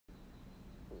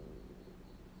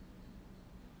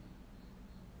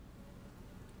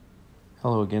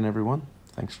Hello again, everyone.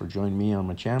 Thanks for joining me on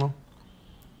my channel.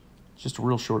 Just a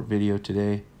real short video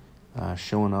today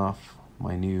showing off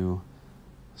my new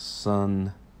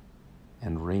sun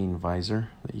and rain visor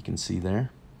that you can see there.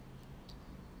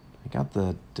 I got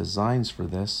the designs for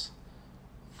this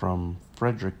from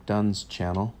Fredrick Dunn's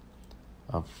channel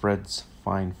of Fred's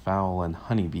Fine Fowl and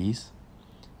Honeybees.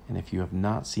 And if you have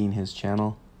not seen his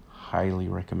channel, highly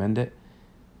recommend it.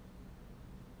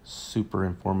 Super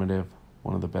informative.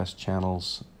 One of the best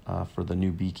channels for the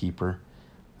new beekeeper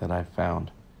that I've found.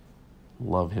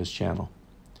 Love his channel.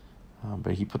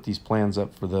 But he put these plans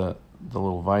up for the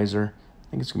little visor. I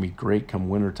think it's gonna be great come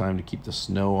winter time to keep the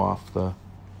snow off the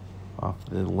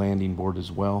landing board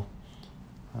as well.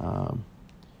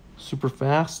 Super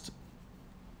fast,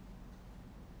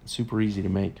 super easy to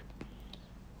make.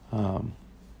 All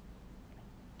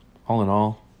in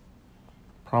all,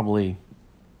 probably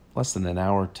less than an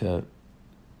hour to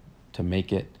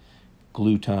make it.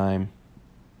 Glue time,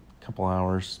 a couple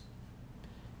hours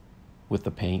with the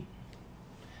paint.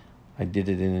 I did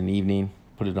it in an evening,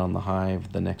 put it on the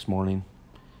hive the next morning,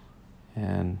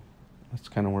 and that's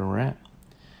kind of where we're at.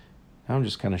 Now I'm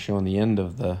just kind of showing the end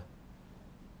of the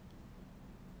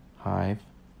hive.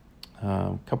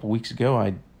 A couple weeks ago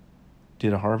I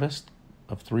did a harvest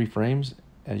of 3 frames.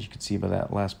 As you can see by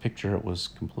that last picture, it was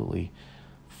completely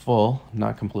full,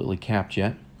 not completely capped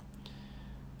yet.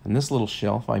 And this little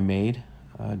shelf I made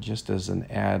just as an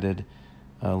added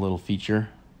little feature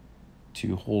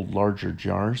to hold larger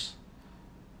jars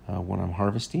when I'm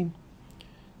harvesting,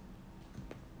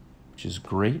 which is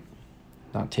great.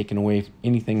 Not taking away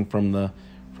anything from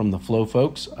the Flow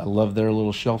folks. I love their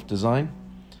little shelf design.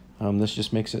 This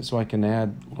just makes it so I can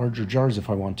add larger jars if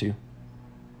I want to.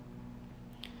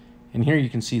 And here you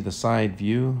can see the side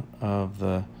view of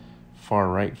the far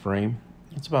right frame.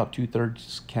 It's about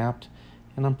 2/3 capped,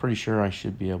 and I'm pretty sure I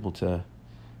should be able to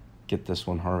get this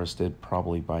one harvested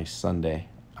probably by Sunday.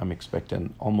 I'm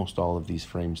expecting almost all of these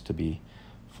frames to be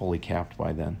fully capped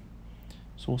by then.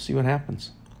 So we'll see what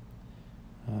happens.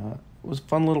 It was a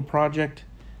fun little project.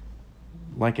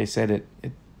 Like I said,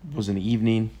 it was an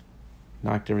evening,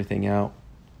 knocked everything out,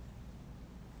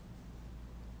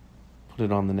 put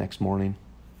it on the next morning.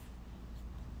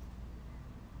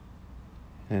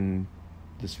 And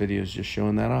this video is just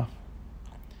showing that off.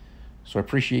 So I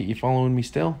appreciate you following me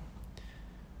still.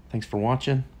 Thanks for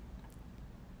watching.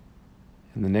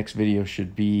 And the next video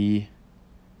should be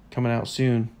coming out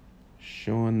soon,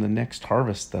 showing the next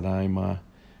harvest that I'm going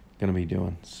to be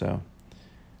doing. So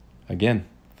again,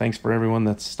 thanks for everyone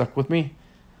that's stuck with me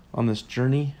on this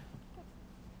journey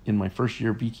in my first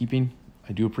year of beekeeping.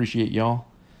 I do appreciate y'all.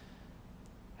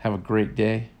 Have a great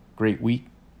day, great week.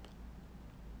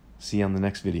 See you on the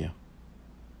next video.